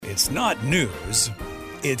It's not news,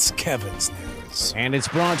 it's Kevin's News. And it's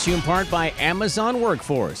brought to you in part by Amazon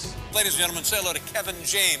Workforce. Ladies and gentlemen, say hello to Kevin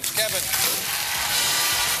James. Kevin.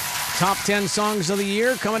 Top 10 songs of the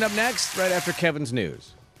year coming up next, right after Kevin's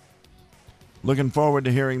News. Looking forward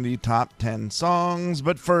to hearing the top 10 songs,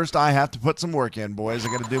 but first I have to put some work in, boys. I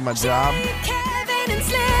got to do my job. Kevin and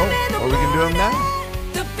Slim Oh, we can do them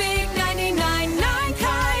now? The big 99.9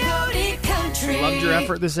 Coyote Country. Loved your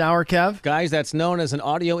effort this hour, Kev. Guys, that's known as an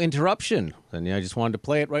audio interruption. And I just wanted to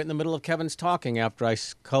play it right in the middle of Kevin's talking after I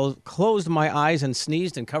closed my eyes and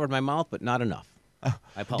sneezed and covered my mouth, but not enough. I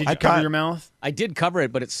apologize. Did you cover your mouth? I did cover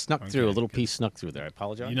it, but it snuck through. A little piece snuck through there. I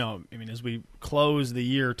apologize. You know, I mean, as we close the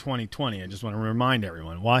year 2020, I just want to remind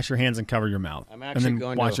everyone, wash your hands and cover your mouth. I'm actually and then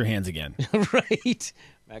going wash to- your hands again. Right.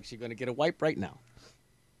 I'm actually going to get a wipe right now.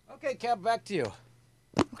 Okay, Kev, back to you.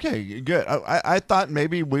 Okay, good. I thought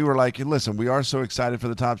maybe we were like, listen, we are so excited for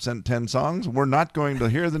the top 10 songs. We're not going to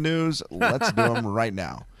hear the news. Let's do them right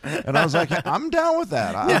now. And I was like, I'm down with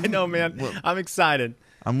that. Yeah, I know, man. I'm excited.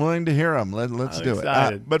 I'm willing to hear them. Let's I'm do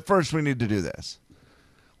excited. it. But first, we need to do this.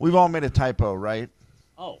 We've all made a typo, right?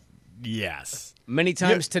 Oh, Yes. many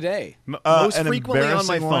times today. Most an frequently on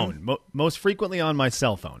my embarrassing phone. one? Most frequently on my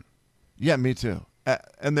cell phone. Yeah, me too.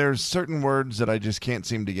 And there's certain words that I just can't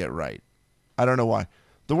seem to get right. I don't know why.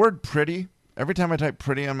 The word pretty, every time I type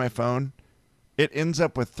pretty on my phone, it ends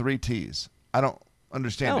up with 3 T's. I don't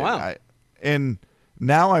understand it. Wow. And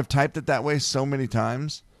now I've typed it that way so many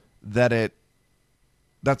times that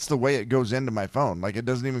that's the way it goes into my phone. Like, it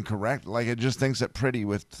doesn't even correct. Like, it just thinks that pretty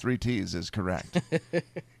with 3 T's is correct.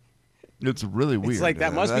 It's really weird. It's like,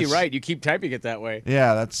 that must be That's- right. You keep typing it that way.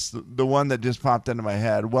 Yeah, that's the one that just popped into my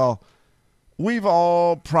head. Well, we've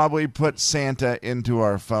all probably put Santa into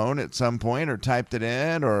our phone at some point, or typed it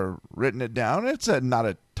in, or written it down. It's not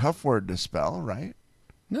a tough word to spell, right?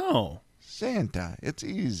 No. Santa. It's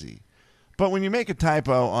easy. But when you make a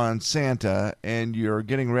typo on Santa and you're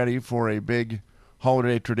getting ready for a big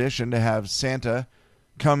holiday tradition to have Santa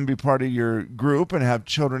come be part of your group and have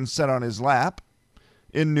children sit on his lap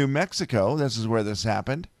in New Mexico, this is where this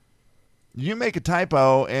happened. You make a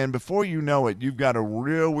typo, and before you know it, you've got a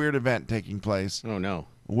real weird event taking place Oh, no.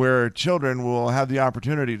 where children will have the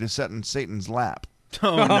opportunity to sit in Satan's lap.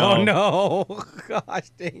 Oh, no. Oh, no. Gosh,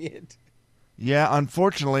 dang it. Yeah,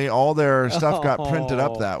 unfortunately, all their stuff got printed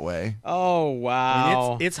up that way. Oh, I wow.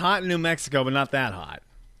 mean, it's hot in New Mexico, but not that hot.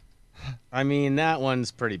 I mean, that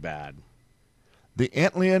one's pretty bad. The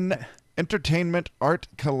Antlion Entertainment Art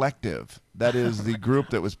Collective, that is the group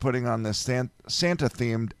that was putting on this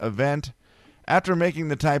Santa-themed event. After making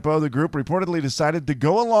the typo, the group reportedly decided to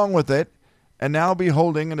go along with it and now be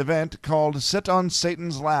holding an event called Sit on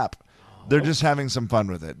Satan's Lap. They're just having some fun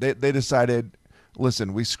with it. They decided,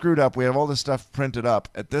 listen, we screwed up. We have all this stuff printed up.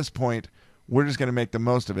 At this point, we're just going to make the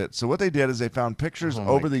most of it. So what they did is they found pictures Oh,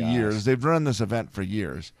 over my the gosh. years. They've run this event for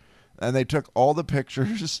years. And they took all the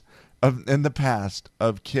pictures in the past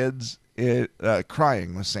of kids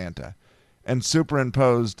crying with Santa and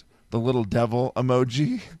superimposed the little devil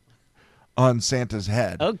emoji on Santa's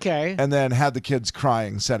head. Okay. And then had the kids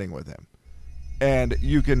crying sitting with him. And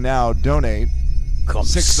you can now donate Come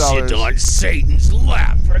 $6. sit on Satan's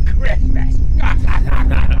lap for Christmas.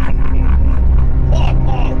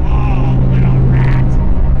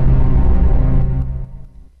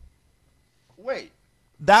 Wait.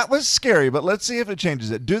 That was scary, but let's see if it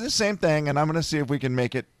changes it. Do the same thing, and I'm going to see if we can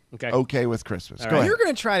make it okay with Christmas. Go ahead. You're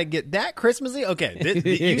going to try to get that Christmassy? Okay.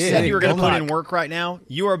 You said you were going to put in work right now.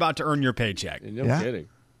 You are about to earn your paycheck. No Yeah? kidding.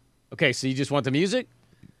 Okay, so you just want the music?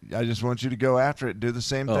 I just want you to go after it. Do the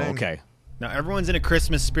same Oh, thing. okay. Now, everyone's in a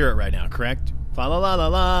Christmas spirit right now, correct? Fa la la la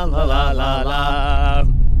la la La la la la. la.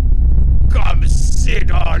 Come sit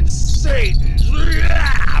on Satan's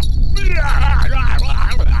lap.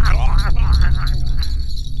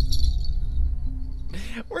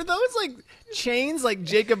 Were those like chains like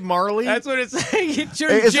Jacob Marley? That's what it's saying. Get your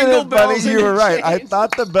Isn't jingle it funny? bells. and You were your right. I chains.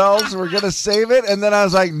 thought the bells were going to save it, and then I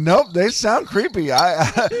was like, nope, they sound creepy. I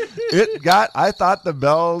thought the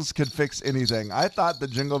bells could fix anything. I thought the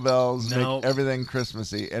jingle bells Nope. make everything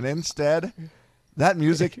Christmassy, and instead, that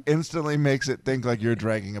music instantly makes it think like you're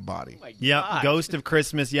dragging a body. Yep, God. ghost of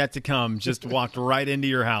Christmas yet to come just walked right into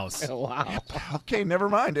your house. Wow. Okay, never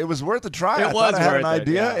mind. It was worth a try. It I was thought I had an worth it,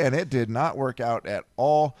 idea, yeah. and it did not work out at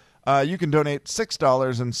all. You can donate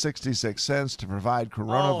 $6.66 to provide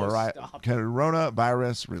stop.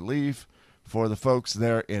 coronavirus relief for the folks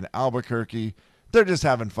there in Albuquerque. They're just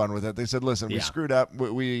having fun with it. They said, listen, we Yeah. screwed up.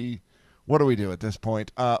 What do we do at this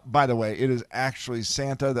point? By the way, it is actually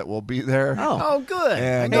Santa that will be there. Oh, good.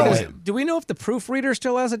 And, I Hey, know uh, it. do we know if the proofreader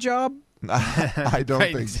still has a job? I don't Right,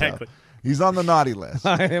 think exactly. so. He's on the naughty list.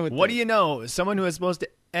 What do you know? Someone who is supposed to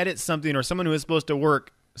edit something or someone who is supposed to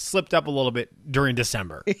work slipped up a little bit during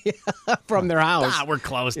December. From their house? We're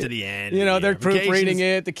close to the end. You know, they're Vacations- proofreading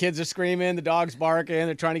it. The kids are screaming. The dog's barking.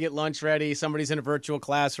 They're trying to get lunch ready. Somebody's in a virtual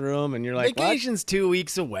classroom, and you're like, Vacation's 2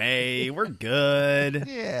 weeks away. We're good.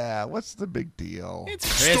 Yeah, what's the big deal? It's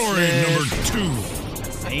Story Christmas. number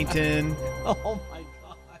 2. Satan. What? Oh, my gosh.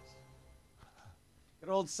 Good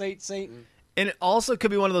old Satan. And it also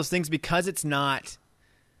could be one of those things because it's not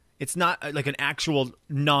like an actual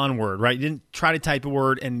non-word, right? You didn't try to type a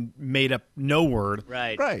word and made up no word.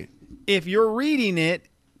 Right. Right. If you're reading it,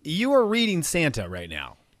 you are reading Santa right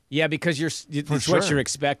now. Yeah, because it's what sure. you're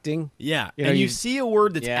expecting. Yeah. You know, and you you- see a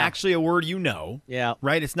word that's Yeah. actually a word you know. Yeah.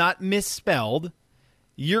 Right? It's not misspelled.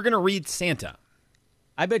 You're going to read Santa.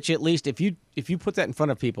 I bet you at least if you put that in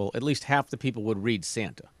front of people, at least half the people would read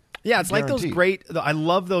Santa. Yeah, it's like those Guaranteed. I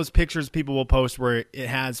love those pictures people will post where it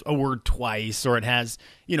has a word twice or it has,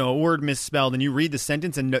 a word misspelled and you read the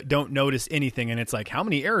sentence and don't notice anything. And it's like, how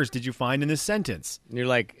many errors did you find in this sentence? And you're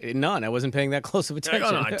like, none. I wasn't paying that close of Like,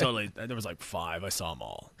 attention. oh, no, there was like 5. I saw them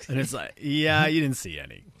all. And it's like, yeah, you didn't see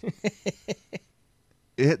any.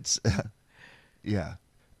 It's, yeah.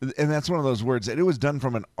 And that's one of those words. And it was done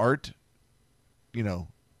from an art,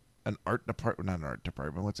 an art department, not an art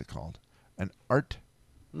department. What's it called? An art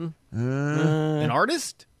An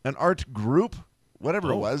artist? an art group,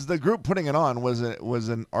 whatever it was. The group putting it on was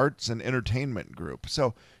an arts and entertainment group.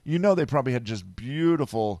 So they probably had just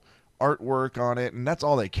beautiful artwork on it, and that's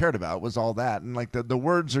all they cared about was all that. And like the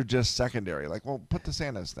words are just secondary. Like, well, put the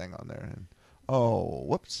Santa's thing on there. And oh,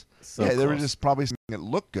 whoops. So they were close. just probably saying it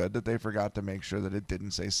looked good that they forgot to make sure that it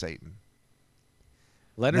didn't say Satan.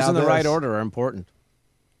 Letters Now in the right this- order are important.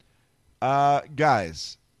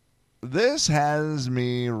 Guys, this has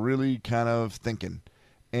me really kind of thinking,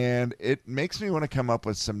 and it makes me want to come up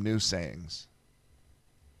with some new sayings.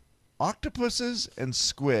 Octopuses and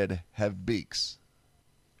squid have beaks.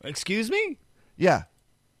 Excuse me? Yeah,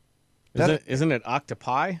 Isn't it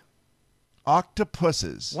octopi?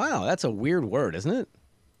 octopuses Wow, that's a weird word, isn't it?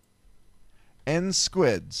 and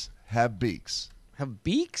squids have beaks. Have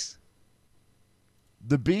beaks?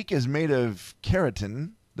 The beak is made of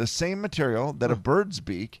keratin, the same material that a bird's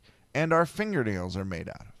beak and our fingernails are made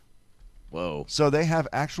out of. Whoa. So they have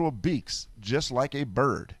actual beaks, just like a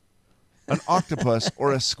bird, an octopus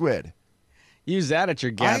or a squid. Use that at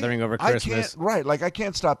your gathering over Christmas. I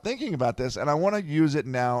can't stop thinking about this, and I want to use it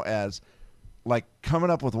now as, like,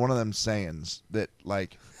 coming up with one of them sayings that,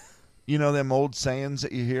 like, them old sayings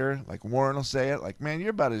that you hear? Like, Warren will say it, like, man,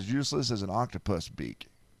 you're about as useless as an octopus beak.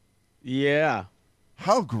 Yeah.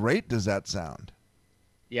 How great does that sound?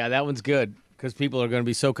 Yeah, that one's good because people are going to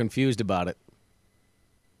be so confused about it.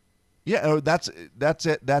 Yeah, that's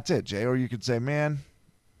it, Jay. Or you could say, man,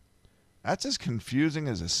 that's as confusing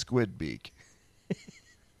as a squid beak.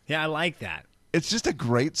 Yeah, I like that. It's just a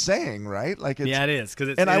great saying, right? Like, it's, Yeah, it is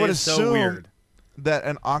because and I would so assume weird. that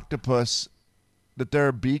an octopus, that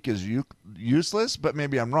their beak is useless, but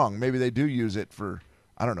maybe I'm wrong. Maybe they do use it for,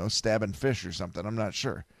 I don't know, stabbing fish or something. I'm not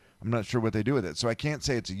sure. I'm not sure what they do with it. So I can't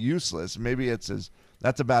say it's useless. Maybe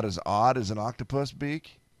that's about as odd as an octopus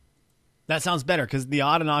beak. That sounds better because the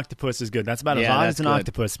odd and octopus is good. That's about as Yeah, odd that's as an good.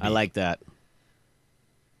 octopus. I like that.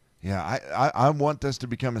 Yeah, I want this to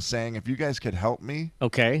become a saying. If you guys could help me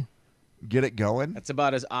Okay. get it going, That's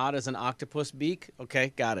about as odd as an octopus beak.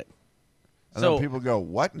 Okay, got it. and So, then people go,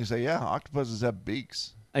 what? And you say, yeah, octopuses have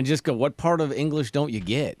beaks. and just go, what part of English don't you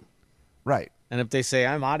get? Right. And if they say,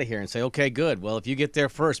 I'm out of here, and say, okay, good. Well, if you get there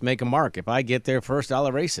first, make a mark. If I get there first, I'll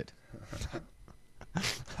erase it.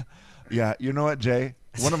 Yeah, you know what, Jay?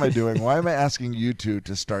 What am I doing? Why am I asking you two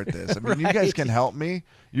to start this? I mean, you guys Right. can help me.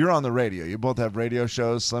 You're on the radio. You both have radio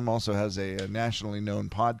shows. Slim also has a nationally known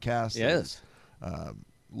podcast. that Yes. is,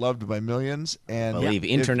 loved by millions. And I believe if-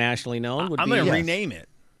 internationally known would I'm be going to yes. rename it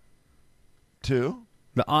two,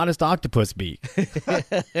 the Honest Octopus Beak.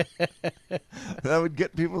 that would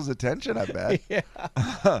get people's attention, I bet.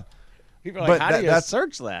 People are But like, how do you that's-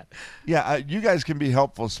 search that? Yeah, you guys can be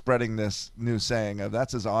helpful spreading this new saying of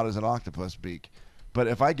that's as odd as an octopus beak. But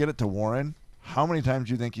if I get it to Warren, how many times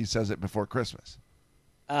do you think he says it before Christmas?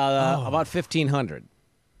 About 1,500.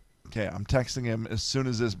 Okay, I'm texting him as soon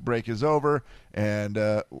as this break is over, and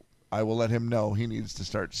I will let him know he needs to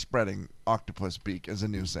start spreading octopus beak as a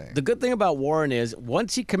new saying. The good thing about Warren is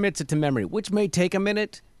once he commits it to memory, which may take a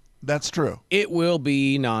minute, That's true. it will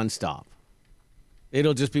be nonstop.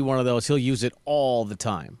 It'll just be one of those. He'll use it all the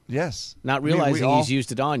time, Yes. not I mean, we realizing all he's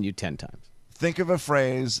used it on you 10 times. think of a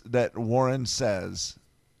phrase that Warren says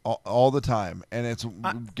all the time, and it's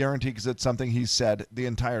guaranteed because it's something he said the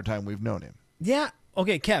entire time we've known him. Yeah,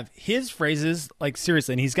 okay, Kev, his phrases, like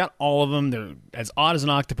seriously, and he's got all of them. They're as odd as an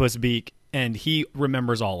octopus beak, and he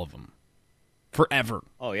remembers all of them forever.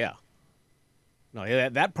 Oh, yeah. No, yeah,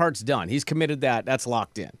 that part's done. He's committed that. That's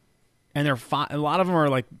locked in. And a lot of them are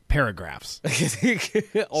like paragraphs.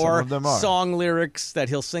 Or of them are. song lyrics that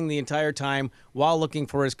he'll sing the entire time while looking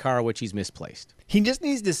for his car, which he's misplaced. He just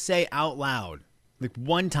needs to say out loud, like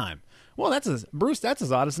one time, well, that's as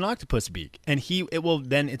odd as an octopus beak. And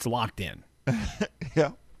it's locked in.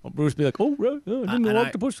 Yeah. Well, Bruce be like, oh, right, I didn't know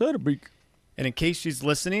octopus had a beak. And in case she's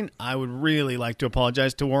listening, I would really like to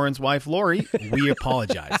apologize to Warren's wife, Lori. We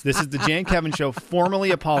apologize. This is the Jay and Kevin Show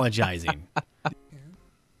formally apologizing.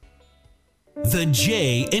 The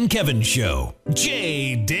Jay and Kevin Show.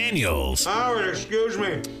 Jay Daniels. Howard, excuse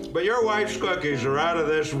me, but your wife's cookies are out of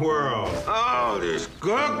this world. Oh, these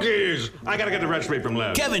cookies! I gotta get the recipe from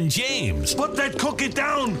Liv. Kevin James. Put that cookie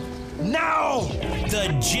down now!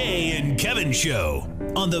 The Jay and Kevin Show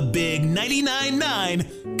on the Big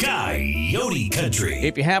 99.9 Coyote Country.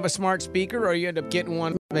 If you have a smart speaker or you end up getting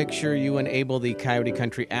one, make sure you enable the Coyote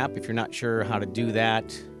Country app. If you're not sure how to do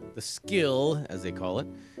that, the skill, as they call it,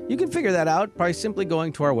 you can figure that out by simply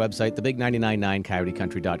going to our website,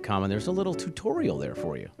 thebig999coyotecountry.com, and there's a little tutorial there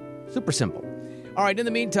for you. Super simple. All right, in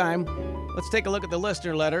the meantime, let's take a look at the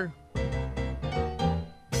listener letter.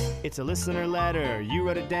 It's a listener letter. You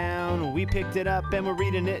wrote it down. We picked it up and we're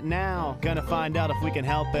reading it now. Gonna find out if we can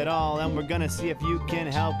help at all. And we're gonna see if you can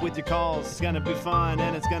help with your calls. It's gonna be fun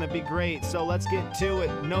and it's gonna be great. So let's get to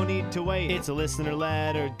it. No need to wait. It's a listener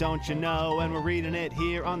letter, don't you know? And we're reading it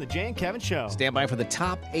here on the Jay and Kevin Show. Stand by for the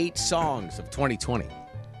top 8 songs of 2020.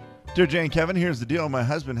 Dear Jay and Kevin, here's the deal. My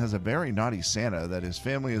husband has a very naughty Santa that his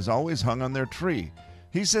family has always hung on their tree.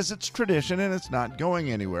 He says it's tradition and it's not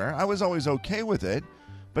going anywhere. I was always okay with it.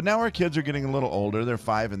 But now our kids are getting a little older. They're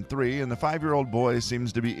 5 and 3, and the 5-year-old boy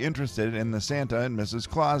seems to be interested in the Santa and Mrs.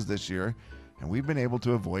 Claus this year, and we've been able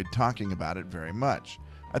to avoid talking about it very much.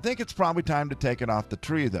 I think it's probably time to take it off the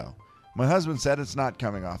tree, though. My husband said it's not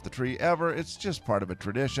coming off the tree ever. It's just part of a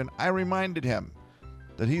tradition. I reminded him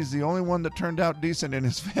that he's the only one that turned out decent in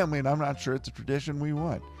his family, and I'm not sure it's a tradition we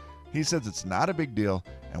want. He says it's not a big deal,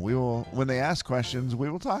 and when they ask questions, we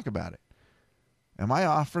will talk about it. Am I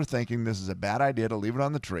off for thinking this is a bad idea to leave it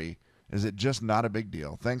on the tree? Is it just not a big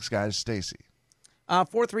deal? Thanks, guys. Stacy.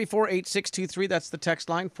 434-8623, that's the text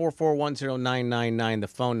line. 4410999, the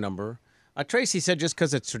phone number. Tracy said just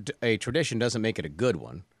because it's a tradition doesn't make it a good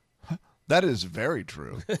one. That is very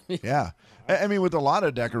true. Yeah. I mean, with a lot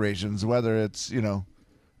of decorations, whether it's,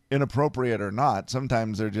 inappropriate or not,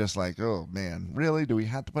 sometimes they're just like, oh, man, really? Do we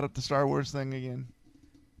have to put up the Star Wars thing again?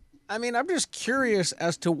 I mean, I'm just curious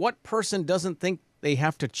as to what person doesn't think they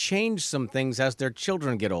have to change some things as their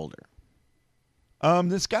children get older.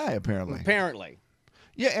 This guy, apparently. Apparently.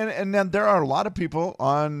 Yeah, and then there are a lot of people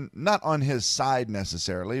not on his side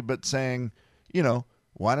necessarily, but saying,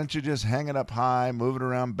 why don't you just hang it up high, move it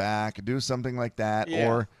around back, do something like that? Yeah.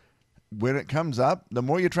 Or when it comes up, the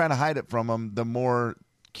more you try to hide it from them, the more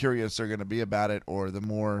curious they're going to be about it, or the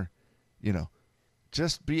more,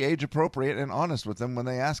 just be age appropriate and honest with them when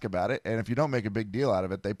they ask about it. And if you don't make a big deal out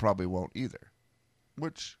of it, they probably won't either,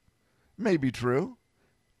 which may be true.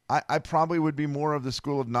 I probably would be more of the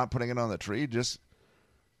school of not putting it on the tree, just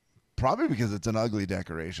probably because it's an ugly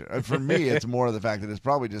decoration. For me, it's more of the fact that it's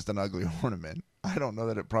probably just an ugly ornament. I don't know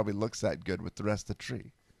that it probably looks that good with the rest of the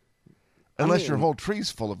tree. Unless your whole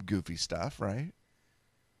tree's full of goofy stuff, right?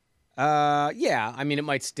 Yeah. I mean, it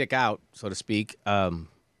might stick out, so to speak,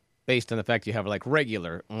 based on the fact you have like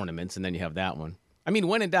regular ornaments and then you have that one. I mean,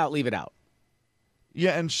 when in doubt, leave it out.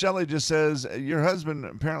 Yeah, and Shelley just says, your husband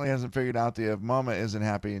apparently hasn't figured out that if mama isn't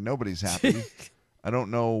happy, nobody's happy. I don't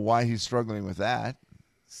know why he's struggling with that.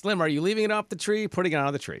 Slim, are you leaving it off the tree, putting it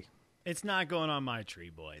on the tree? It's not going on my tree,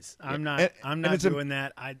 boys. I'm not doing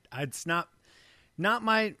that. It's not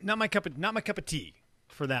my cup of tea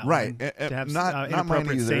for that right. one. To have not inappropriate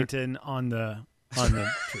mine either. Satan on the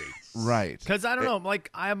tree. Right. Because I don't know, like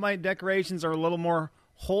my decorations are a little more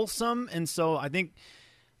wholesome, and so I think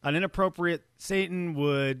an inappropriate Satan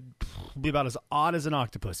would be about as odd as an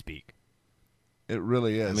octopus beak. It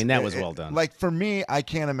really is. I mean, that was well done. Like, for me, I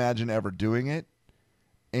can't imagine ever doing it.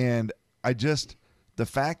 And the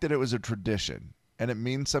fact that it was a tradition and it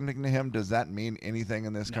means something to him, does that mean anything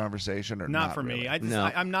in this conversation or not? Not for really? me.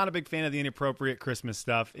 I'm not a big fan of the inappropriate Christmas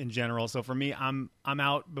stuff in general. So for me, I'm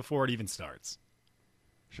out before it even starts.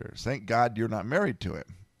 Sure. Thank God you're not married to him.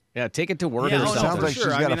 Yeah, take it to work Yeah, or something. sounds like sure.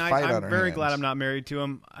 she's got a fight on I'm her very hands. glad I'm not married to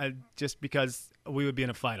him, just because we would be in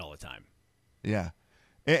a fight all the time. Yeah.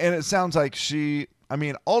 And it sounds like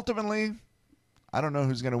ultimately, I don't know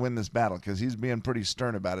who's going to win this battle because he's being pretty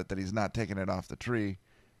stern about it that he's not taking it off the tree.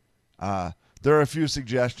 There are a few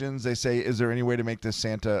suggestions. They say, is there any way to make this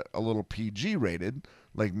Santa a little PG rated?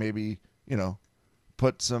 Like maybe,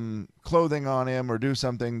 put some clothing on him or do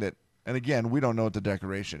something that, and again, we don't know what the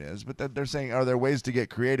decoration is, but they're saying, are there ways to get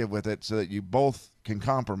creative with it so that you both can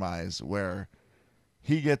compromise where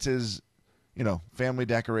he gets his, family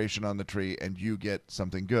decoration on the tree and you get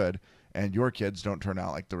something good and your kids don't turn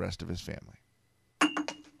out like the rest of his family?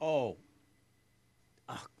 Oh.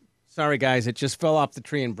 Sorry, guys. It just fell off the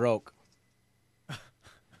tree and broke.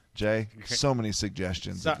 Jay, so many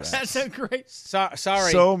suggestions. That's a great. Sorry.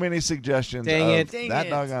 So many suggestions. Dang it. That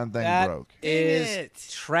doggone thing That broke. is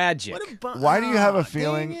tragic. Why do you have a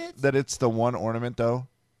feeling that it's the one ornament, though?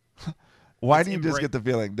 Why do you just get the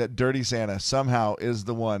feeling that Dirty Santa somehow is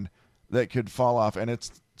the one that could fall off, and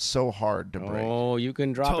it's so hard to break? Oh, you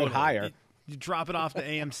can drop it higher. You drop it off the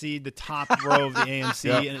AMC, the top row of the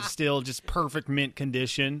AMC, and it's still just perfect mint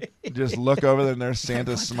condition. Just look over there, and there's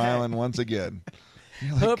Santa smiling once again.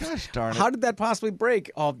 You're like, gosh darn it. How did that possibly break?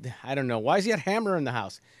 Oh, I don't know. Why is he a hammer in the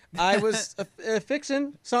house? I was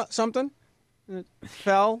fixing something. It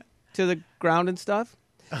fell to the ground and stuff.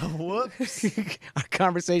 Whoops. Our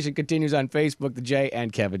conversation continues on Facebook, The Jay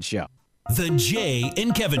and Kevin Show. The Jay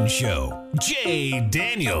and Kevin Show. Jay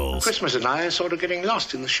Daniels. Christmas and I are sort of getting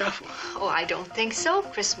lost in the shuffle. Oh, I don't think so.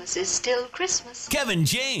 Christmas is still Christmas. Kevin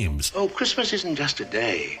James. Oh, Christmas isn't just a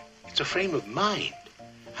day. It's a frame of mind.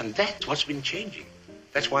 And that's what's been changing.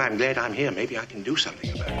 That's why I'm glad I'm here. Maybe I can do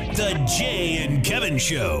something about it. The Jay and Kevin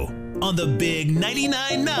Show on the Big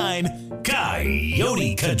 99.9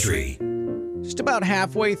 Coyote Country. Just about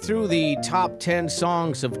halfway through the top 10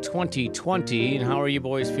 songs of 2020. And how are you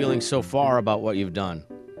boys feeling so far about what you've done?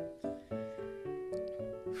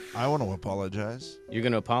 I want to apologize. You're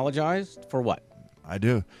going to apologize? For what? I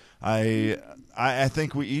do. I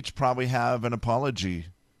think we each probably have an apology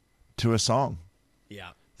to a song. Yeah.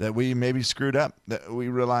 That we maybe screwed up. That we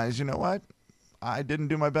realize, you know what? I didn't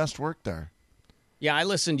do my best work there. Yeah, I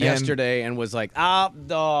listened yesterday and was like,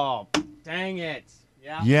 dang it.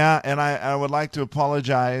 Yeah, and I would like to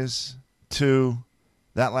apologize to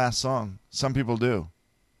that last song. Some people do.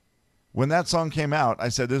 When that song came out, I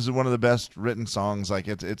said this is one of the best written songs. Like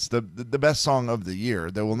it's the best song of the year.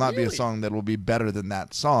 There will not be a song that will be better than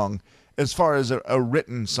that song as far as a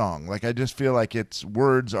written song. Like I just feel like its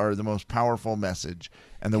words are the most powerful message.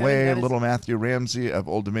 And the way little Matthew Ramsey of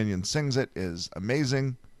Old Dominion sings it is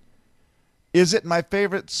amazing. Is it my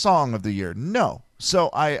favorite song of the year? No.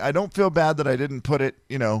 So I don't feel bad that I didn't put it,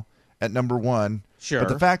 at number one. Sure. But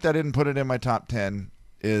the fact I didn't put it in my top 10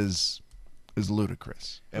 is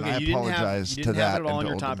ludicrous. And I apologize to that. You didn't have it all and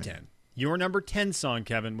in your to Old top Dominion. 10. Your number 10 song,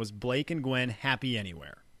 Kevin, was Blake and Gwen, Happy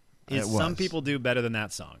Anywhere. It was. Some people do better than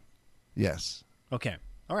that song. Yes. Okay.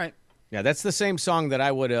 All right. Yeah, that's the same song that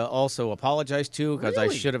I would also apologize to because I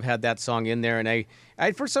should have had that song in there. And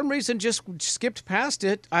I for some reason, just skipped past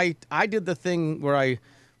it. I did the thing where I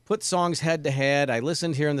put songs head to head. I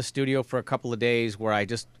listened here in the studio for a couple of days where I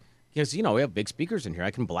just, because, we have big speakers in here.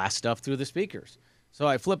 I can blast stuff through the speakers. So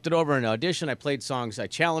I flipped it over in Audition. I played songs. I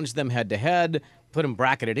challenged them head to head, put them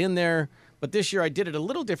bracketed in there. But this year I did it a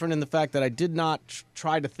little different in the fact that I did not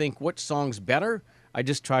try to think which song's better. I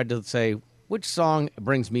just tried to say, which song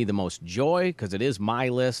brings me the most joy? Because it is my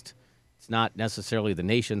list. It's not necessarily the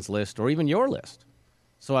nation's list or even your list.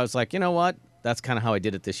 So I was like, you know what? That's kind of how I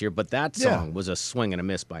did it this year. But that song was a swing and a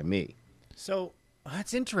miss by me. So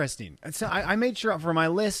that's interesting. So I made sure for my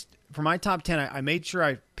list, for my top 10, I made sure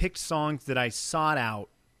I picked songs that I sought out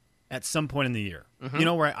at some point in the year.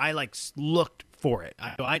 Mm-hmm. Where I looked for it.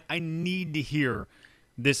 I need to hear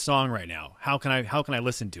this song right now. How can I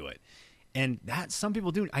listen to it? And that some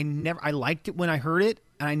people do. I liked it when I heard it,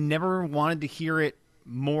 and I never wanted to hear it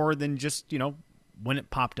more than just, when it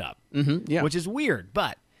popped up. Mm-hmm, yeah. Which is weird.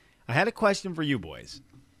 But I had a question for you boys,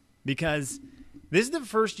 because this is the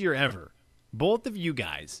first year ever both of you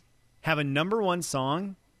guys have a number one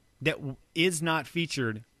song that is not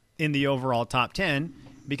featured in the overall top 10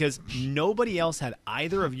 because nobody else had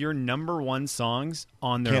either of your number one songs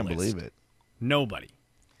on their list. Can't believe it. Nobody.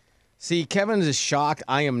 See, Kevin is shocked.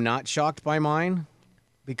 I am not shocked by mine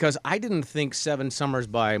because I didn't think Seven Summers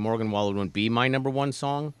by Morgan Wallen would be my number one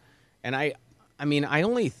song. And I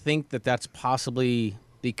only think that that's possibly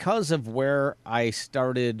because of where I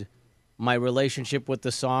started my relationship with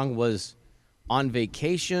the song was on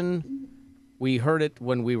vacation. We heard it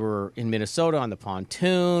when we were in Minnesota on the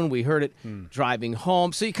pontoon. We heard it driving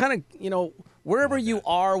home. So you kind of, wherever you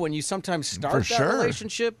are when you sometimes start that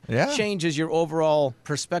relationship changes your overall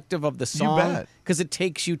perspective of the song because it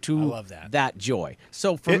takes you to that joy.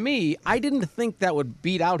 So for me, I didn't think that would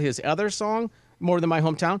beat out his other song more than My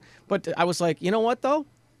Hometown, but I was like, you know what though?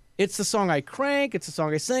 It's the song I crank, it's the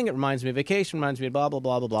song I sing, it reminds me of vacation, reminds me of blah, blah,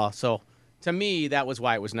 blah, blah, blah. So to me, that was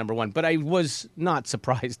why it was number one. But I was not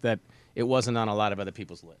surprised that it wasn't on a lot of other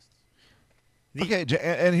people's lists. Okay,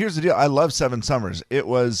 and here's the deal. I love Seven Summers. It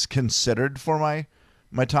was considered for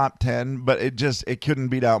my top 10, but it couldn't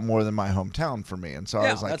beat out More Than My Hometown for me. And so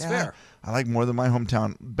I was like, that's fair. I like More Than My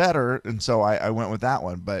Hometown better, and so I went with that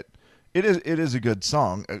one. But it is a good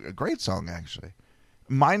song, a great song, actually.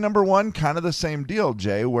 My number one, kind of the same deal,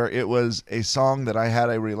 Jay, where it was a song that I had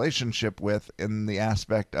a relationship with in the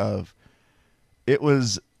aspect of it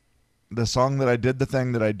was the song that I did the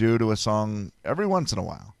thing that I do to a song every once in a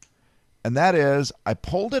while. And that is, I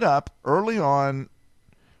pulled it up early on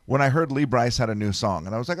when I heard Lee Brice had a new song.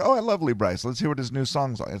 And I was like, oh, I love Lee Brice. Let's hear what his new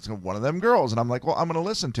song's like. It's One of Them Girls. And I'm like, well, I'm going to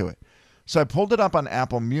listen to it. So I pulled it up on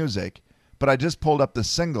Apple Music, but I just pulled up the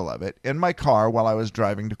single of it in my car while I was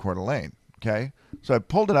driving to Coeur d'Alene. Okay? So I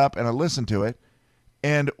pulled it up and I listened to it.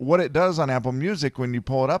 And what it does on Apple Music when you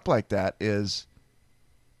pull it up like that is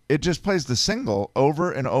it just plays the single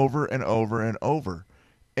over and over and over and over.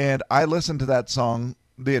 And I listened to that song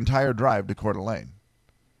the entire drive to Coeur d'Alene.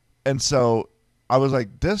 And so I was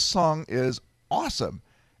like, this song is awesome.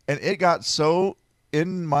 And it got so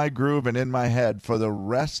in my groove and in my head for the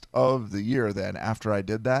rest of the year then after I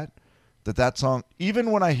did that song,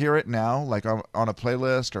 even when I hear it now, like on a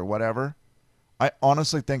playlist or whatever, I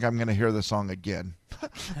honestly think I'm going to hear the song again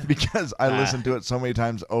because I listened to it so many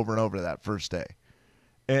times over and over that first day.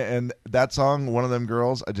 And that song, One of Them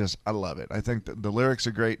Girls, I love it. I think the lyrics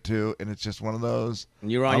are great too, and it's just one of those. And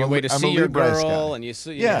you're on your way to see your girl, and you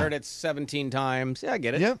heard it 17 times. Yeah, I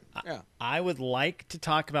get it. Yep. Yeah. I would like to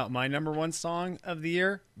talk about my number one song of the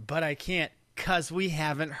year, but I can't because we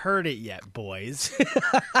haven't heard it yet, boys.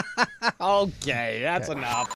 Okay, that's enough.